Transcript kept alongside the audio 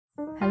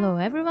Hello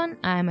everyone,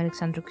 I'm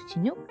Alexandra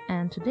Kosteniuk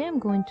and today I'm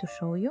going to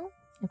show you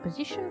a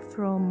position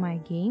from my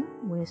game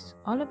with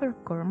Olivier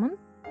Kurmann,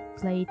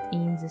 played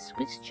in the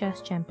Swiss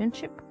Chess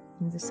Championship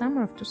in the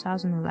summer of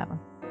 2011.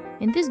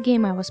 In this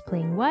game I was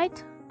playing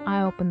white.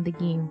 I opened the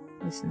game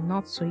with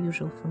not so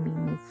usual for me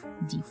move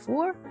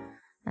d4,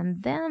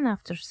 and then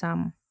after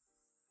some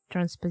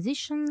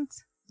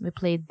transpositions we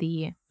played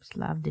the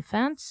Slav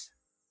defense,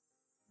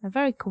 a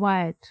very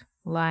quiet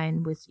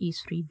line with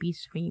e3,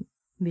 b3,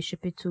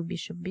 bishop e2,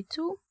 bishop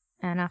b2,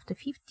 and after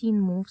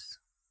 15 moves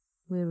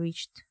we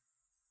reached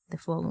the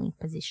following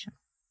position.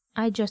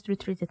 I just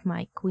retreated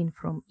my queen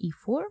from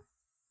e4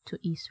 to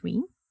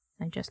e3.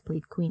 I just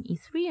played queen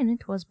e3 and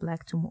it was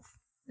black to move.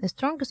 The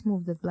strongest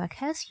move that black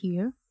has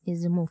here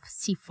is the move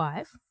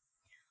c5,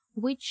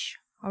 which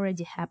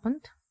already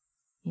happened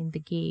in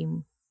the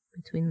game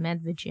between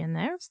Medvedev and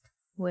Ernst,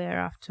 where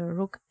after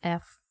rook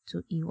f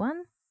to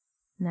e1,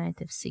 knight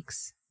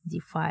f6,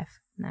 d5,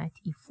 knight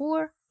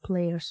e4,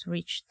 players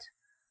reached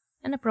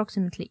an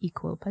approximately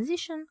equal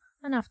position,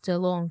 and after a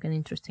long and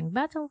interesting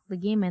battle, the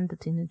game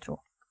ended in a draw.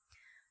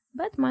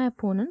 But my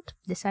opponent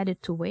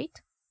decided to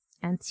wait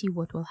and see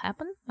what will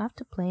happen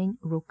after playing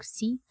rook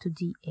c to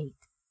d8.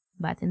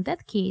 But in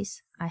that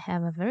case, I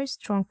have a very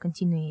strong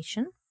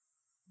continuation,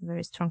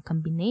 very strong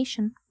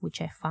combination, which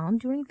I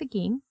found during the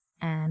game,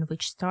 and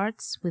which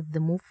starts with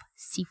the move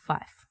c5.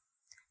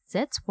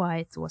 That's why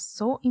it was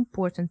so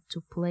important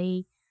to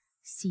play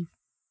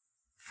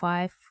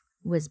c5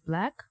 with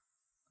black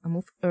a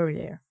move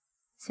earlier.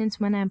 Since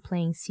when I'm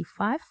playing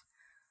c5,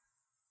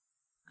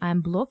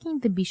 I'm blocking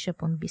the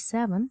bishop on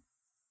b7,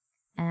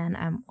 and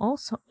I'm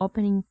also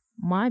opening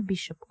my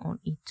bishop on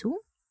e2,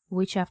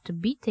 which after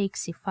b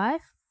takes c5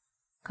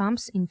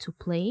 comes into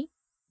play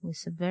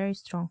with a very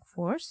strong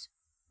force,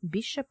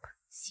 bishop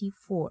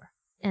c4.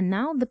 And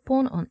now the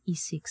pawn on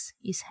e6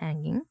 is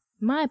hanging.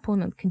 My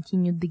opponent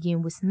continued the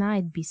game with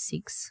knight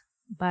b6,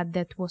 but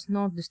that was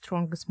not the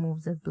strongest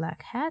move that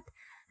black had,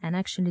 and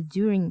actually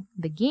during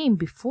the game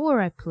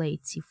before I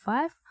played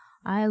c5,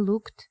 I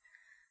looked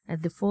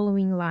at the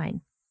following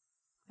line.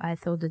 I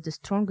thought that the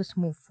strongest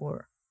move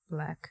for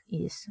black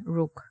is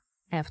rook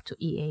f to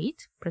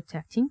e8,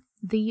 protecting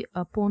the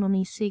pawn on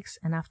e6,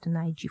 and after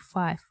knight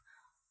g5,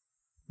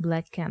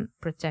 black can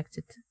protect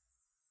it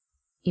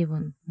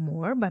even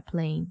more by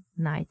playing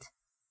knight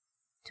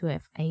to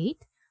f8.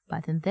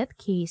 But in that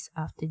case,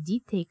 after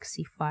d takes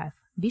c5,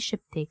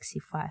 bishop takes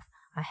c5,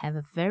 I have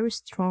a very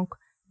strong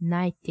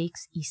knight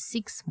takes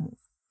e6 move.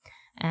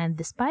 And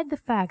despite the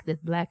fact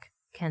that black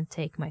can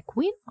take my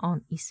queen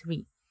on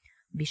e3,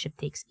 bishop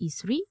takes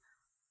e3,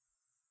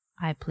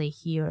 I play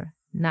here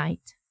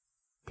knight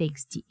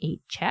takes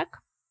d8 check,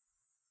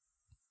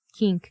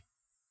 king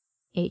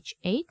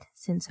h8,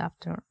 since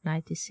after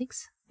knight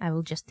e6 I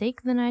will just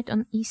take the knight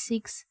on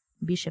e6,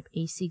 bishop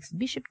a6,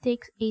 bishop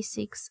takes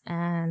a6,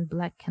 and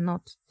black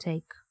cannot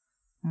take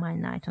my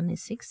knight on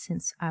e6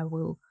 since I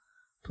will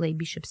play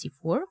bishop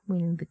c4,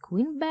 winning the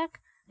queen back.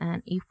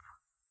 And if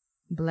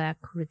black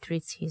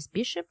retreats his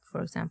bishop,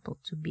 for example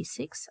to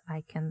b6,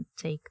 I can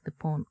take the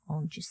pawn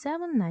on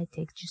g7, knight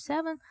takes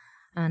g7,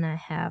 and I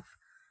have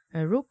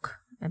a rook,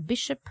 a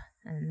bishop,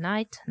 a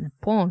knight, and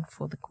a pawn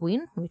for the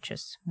queen, which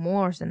is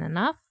more than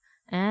enough,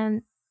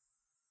 and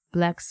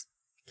black's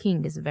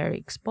king is very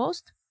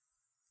exposed,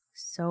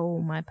 so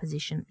my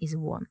position is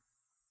won.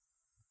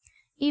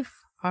 If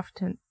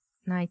after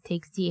knight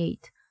takes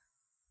d8,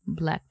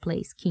 black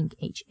plays king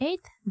h8,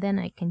 then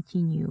I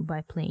continue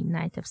by playing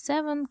knight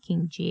f7,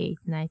 king g8,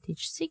 knight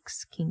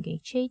h6, king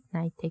h8,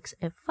 knight takes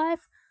f5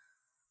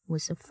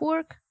 with a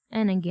fork,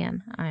 and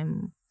again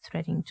I'm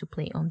threatening to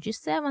play on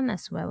g7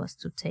 as well as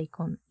to take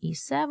on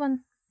e7,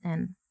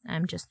 and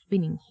I'm just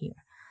winning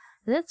here.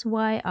 That's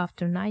why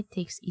after knight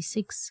takes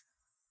e6,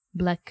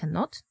 black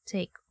cannot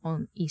take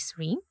on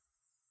e3.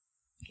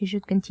 He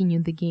should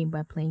continue the game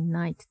by playing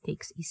knight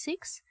takes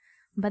e6,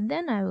 but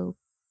then I will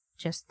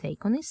just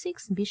take on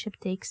e6, bishop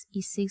takes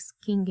e6,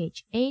 king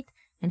h8,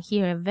 and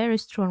here a very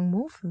strong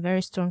move,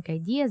 very strong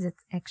idea that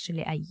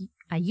actually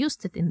I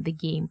used it in the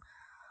game.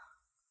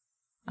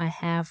 I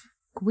have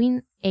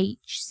queen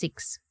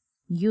h6,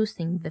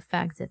 using the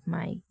fact that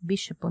my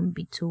bishop on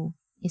b2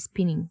 is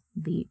pinning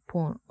the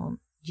pawn on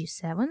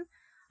g7.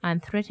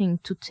 I'm threatening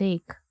to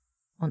take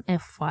on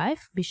f5,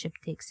 bishop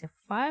takes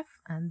f5,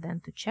 and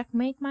then to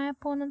checkmate my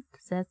opponent.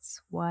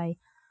 That's why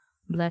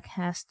black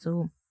has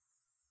to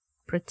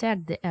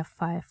protect the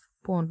f5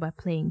 pawn by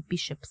playing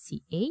bishop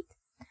c8,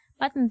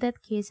 but in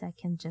that case I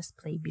can just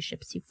play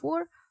bishop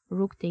c4,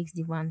 rook takes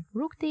d1,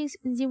 rook takes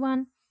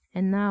d1,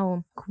 and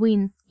now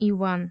queen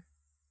e1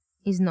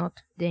 is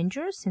not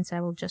dangerous since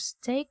I will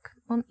just take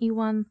on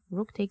e1,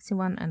 rook takes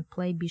e1, and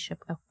play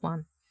bishop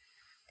f1.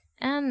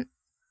 And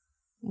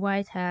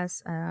white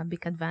has a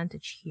big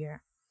advantage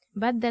here,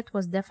 but that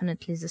was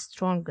definitely the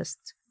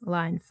strongest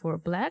line for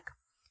black,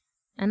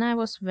 and I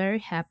was very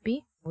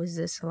happy with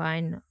this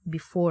line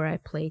before I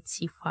played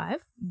c5,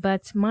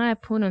 but my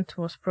opponent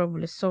was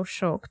probably so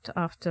shocked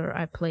after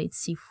I played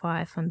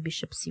c5 and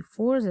bishop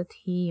c4 that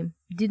he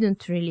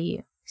didn't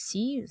really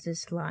see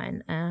this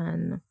line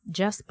and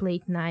just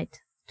played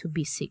knight to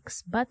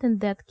b6. But in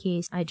that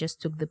case, I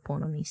just took the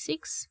pawn on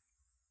e6.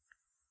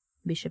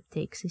 Bishop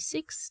takes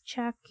e6,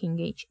 check, king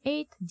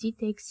h8, d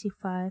takes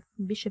c5,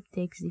 bishop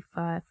takes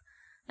d5.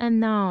 And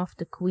now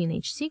after queen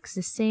h6,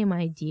 the same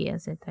idea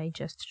that I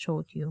just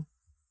showed you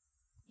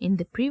in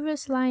the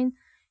previous line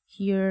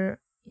here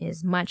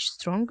is much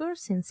stronger,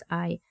 since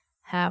I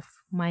have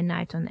my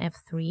knight on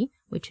f3,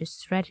 which is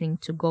threatening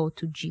to go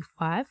to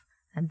g5,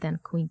 and then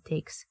queen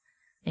takes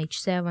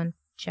h7,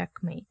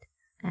 checkmate.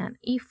 And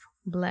if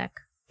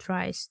black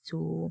tries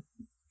to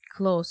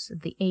close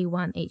the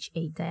a1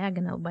 h8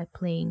 diagonal by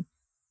playing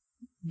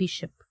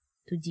bishop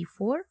to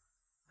d4,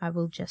 I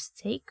will just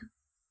take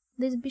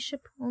this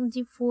bishop on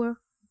d4,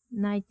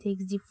 knight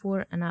takes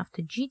d4, and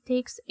after g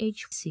takes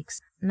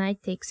h6,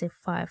 knight takes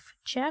f5,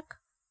 check.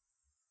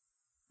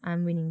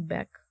 I'm winning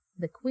back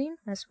the queen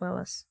as well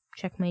as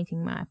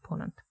checkmating my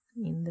opponent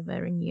in the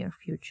very near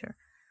future.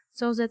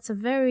 So that's a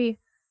very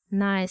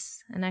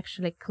nice and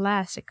actually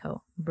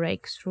classical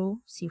breakthrough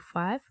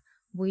c5,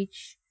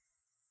 which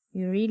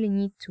you really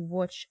need to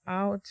watch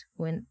out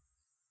when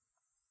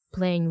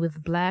playing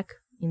with black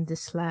in the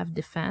Slav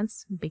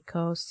defense,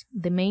 because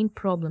the main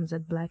problem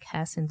that black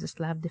has in the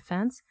Slav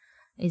defense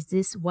is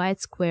this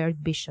white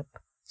squared bishop.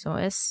 So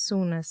as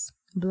soon as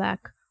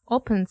black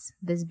opens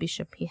this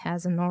bishop, he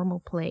has a normal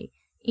play.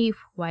 If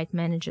white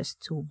manages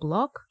to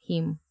block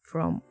him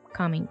from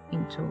coming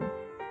into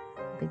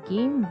the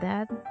game,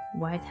 then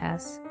white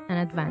has an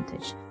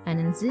advantage. And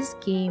in this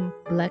game,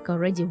 black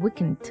already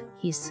weakened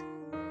his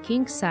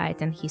king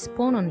side and his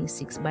pawn on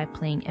e6 by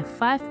playing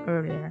f5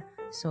 earlier.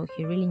 So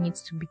he really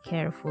needs to be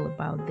careful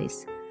about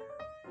this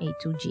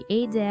a2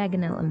 g8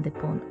 diagonal and the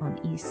pawn on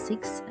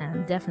e6,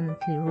 and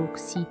definitely rook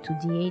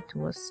c2 d8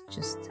 was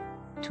just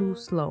too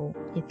slow.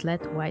 It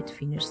let white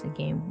finish the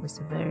game with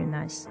a very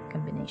nice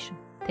combination.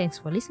 Thanks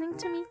for listening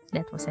to me.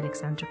 That was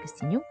Alexandra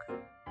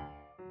Kosteniuk.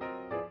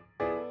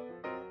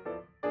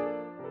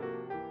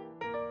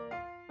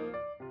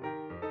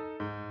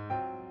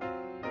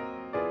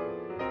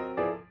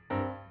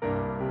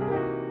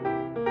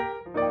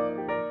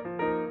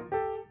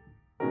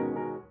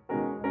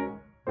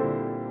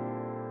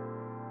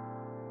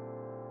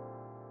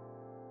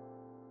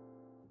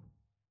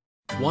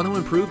 Want to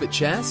improve at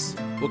chess?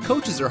 Well,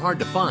 coaches are hard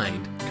to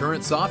find.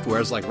 Current software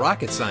is like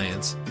rocket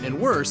science. And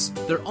worse,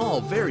 they're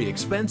all very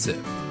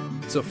expensive.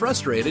 So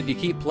frustrated you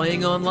keep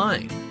playing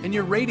online and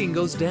your rating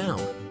goes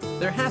down.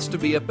 There has to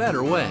be a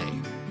better way.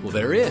 Well,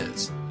 there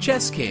is.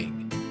 Chess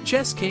King.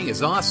 Chess King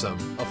is awesome,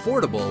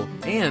 affordable,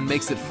 and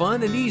makes it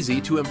fun and easy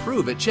to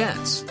improve at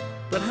chess.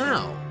 But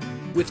how?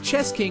 With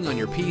Chess King on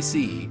your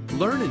PC,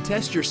 learn and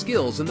test your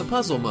skills in the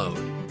puzzle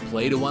mode.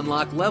 Play to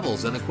unlock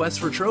levels in a quest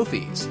for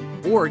trophies,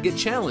 or get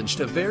challenged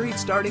to varied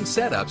starting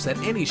setups at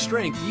any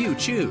strength you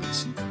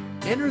choose.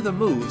 Enter the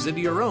moves into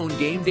your own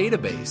game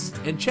database,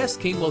 and Chess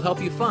King will help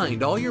you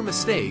find all your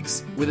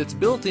mistakes with its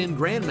built-in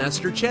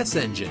Grandmaster chess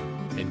engine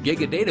and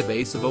giga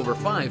database of over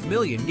 5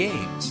 million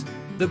games.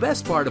 The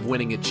best part of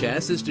winning at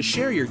chess is to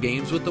share your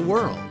games with the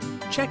world.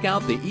 Check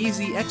out the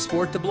easy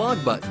export to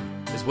blog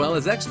button, as well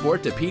as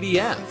export to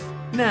PDF.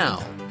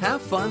 Now,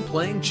 have fun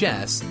playing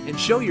chess and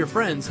show your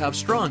friends how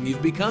strong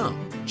you've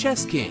become.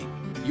 Chess King,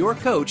 your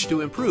coach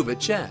to improve at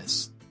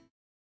chess.